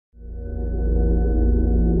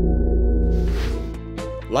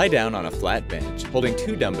Lie down on a flat bench, holding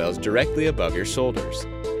 2 dumbbells directly above your shoulders.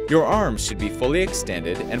 Your arms should be fully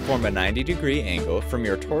extended and form a 90-degree angle from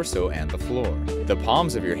your torso and the floor. The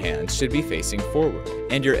palms of your hands should be facing forward,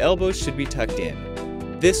 and your elbows should be tucked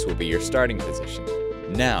in. This will be your starting position.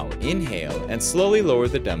 Now, inhale and slowly lower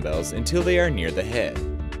the dumbbells until they are near the head.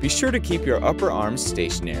 Be sure to keep your upper arms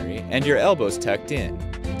stationary and your elbows tucked in.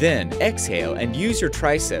 Then, exhale and use your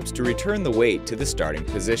triceps to return the weight to the starting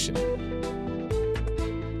position.